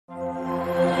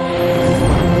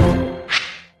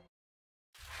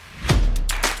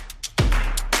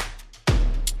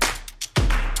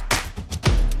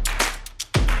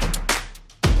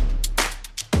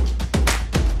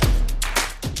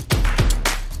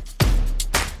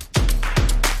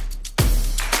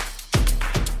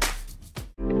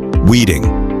Weeding,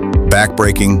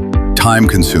 backbreaking,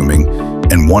 time-consuming,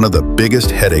 and one of the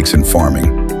biggest headaches in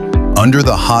farming. Under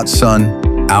the hot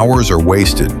sun, hours are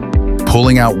wasted,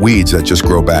 pulling out weeds that just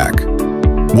grow back.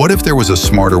 What if there was a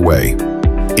smarter way?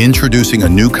 Introducing a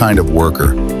new kind of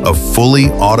worker, a fully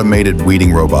automated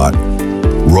weeding robot,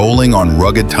 rolling on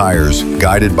rugged tires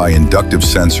guided by inductive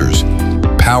sensors,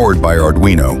 powered by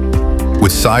Arduino,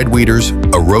 with side weeders,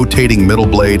 a rotating middle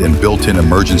blade, and built-in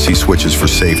emergency switches for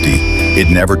safety.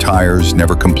 It never tires,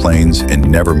 never complains, and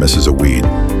never misses a weed.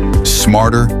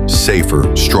 Smarter,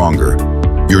 safer, stronger.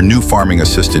 Your new farming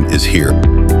assistant is here.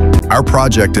 Our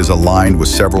project is aligned with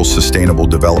several sustainable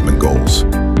development goals.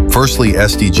 Firstly,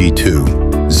 SDG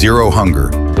 2, Zero Hunger,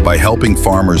 by helping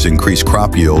farmers increase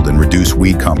crop yield and reduce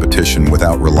weed competition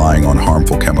without relying on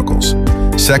harmful chemicals.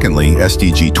 Secondly,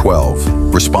 SDG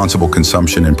 12, Responsible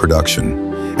Consumption and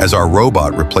Production, as our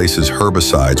robot replaces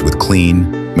herbicides with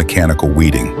clean, mechanical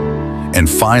weeding. And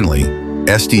finally,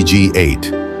 SDG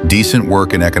 8, Decent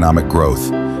Work and Economic Growth,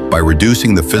 by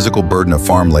reducing the physical burden of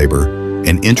farm labor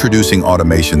and introducing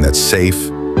automation that's safe,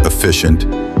 efficient,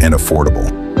 and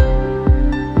affordable.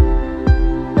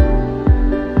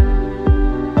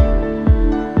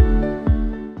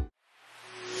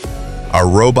 Our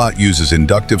robot uses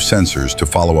inductive sensors to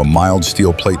follow a mild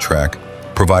steel plate track,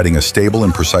 providing a stable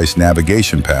and precise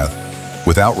navigation path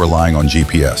without relying on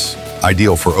GPS,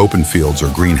 ideal for open fields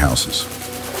or greenhouses.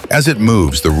 As it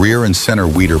moves, the rear and center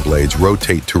weeder blades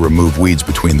rotate to remove weeds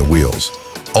between the wheels.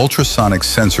 Ultrasonic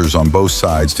sensors on both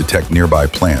sides detect nearby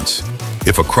plants.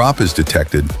 If a crop is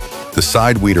detected, the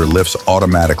side weeder lifts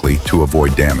automatically to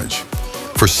avoid damage.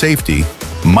 For safety,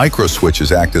 micro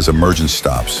switches act as emergence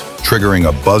stops, triggering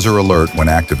a buzzer alert when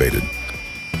activated.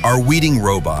 Our weeding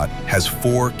robot has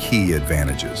 4 key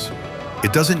advantages.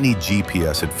 It doesn't need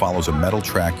GPS, it follows a metal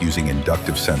track using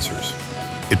inductive sensors.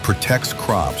 It protects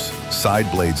crops,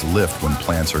 side blades lift when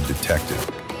plants are detected.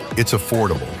 It's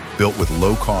affordable, built with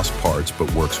low-cost parts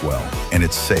but works well. And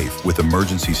it's safe with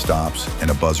emergency stops and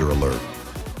a buzzer alert.